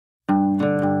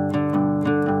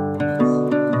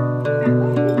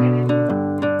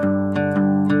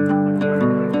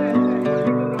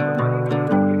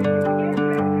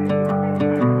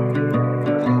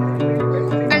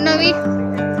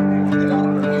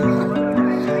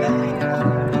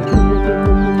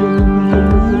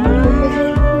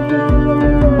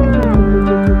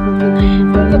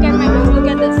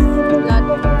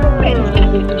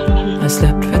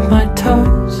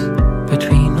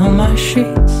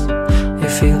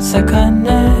Feels like I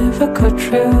never could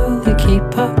really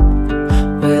keep up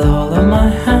with all of my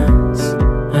hands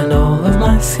and all of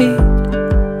my feet.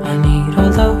 I need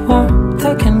all the warmth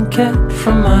I can get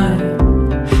from my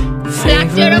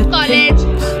favorite Peeps.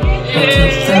 I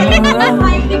keep them around. I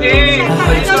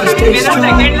hope to stay strong,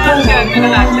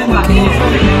 but I won't give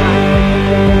up.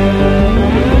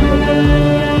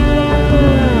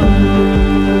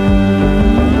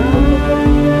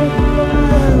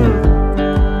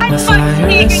 My fire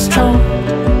is strong,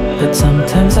 but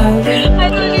sometimes I lean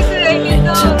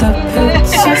into the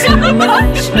pits of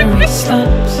imaginary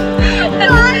slums.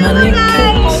 Money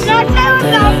kicks that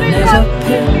I never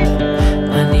picked.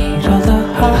 I need all the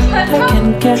heart I can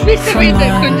get from my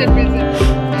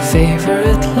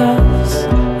favorite loves.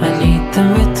 I need them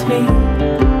with me.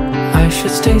 I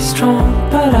should stay strong,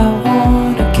 but I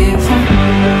wanna give up.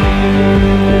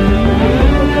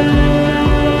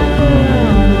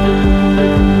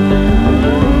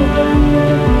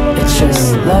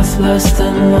 Love, lust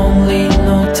and lonely,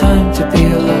 no time to be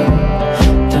alone.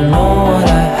 Don't know what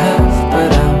I have,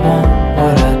 but I want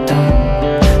what I don't.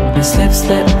 My slip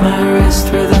slit my wrist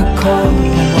with a call on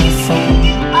my phone.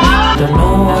 Don't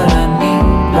know what I need,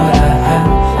 what I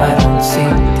have, I don't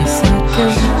see. This is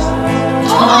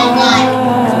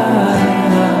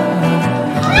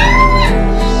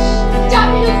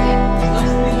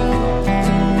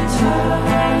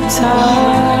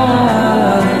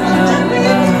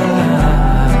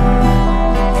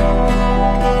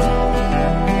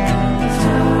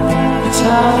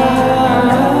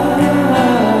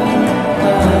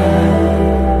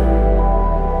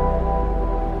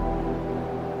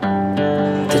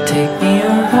they take me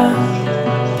around,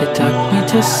 they tuck me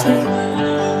to sleep,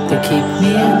 they keep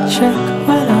me in check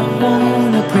when I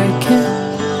wanna break in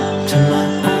to my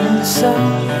own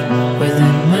self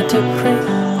within my debris.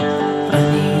 I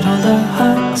need all the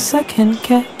hugs I can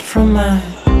get from my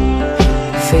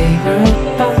favorite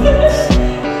bugs.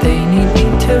 They need me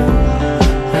too.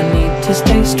 I need to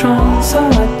stay strong, so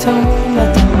I don't let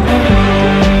them know.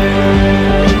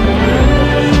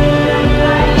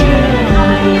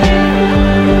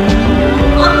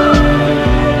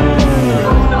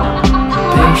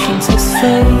 Patience is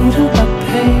fatal, but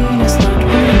pain is not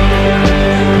real.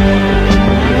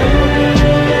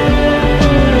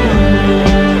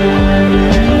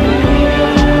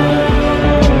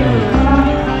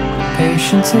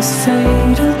 Patience is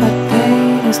fatal, but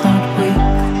pain is not weak.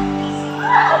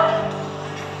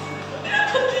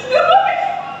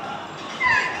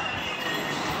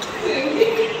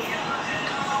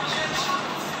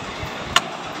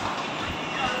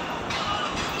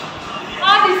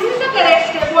 This is the correct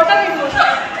step. What are we doing?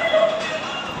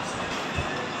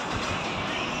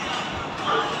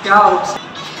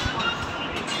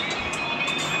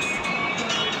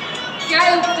 क्या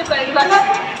है उससे पहली बार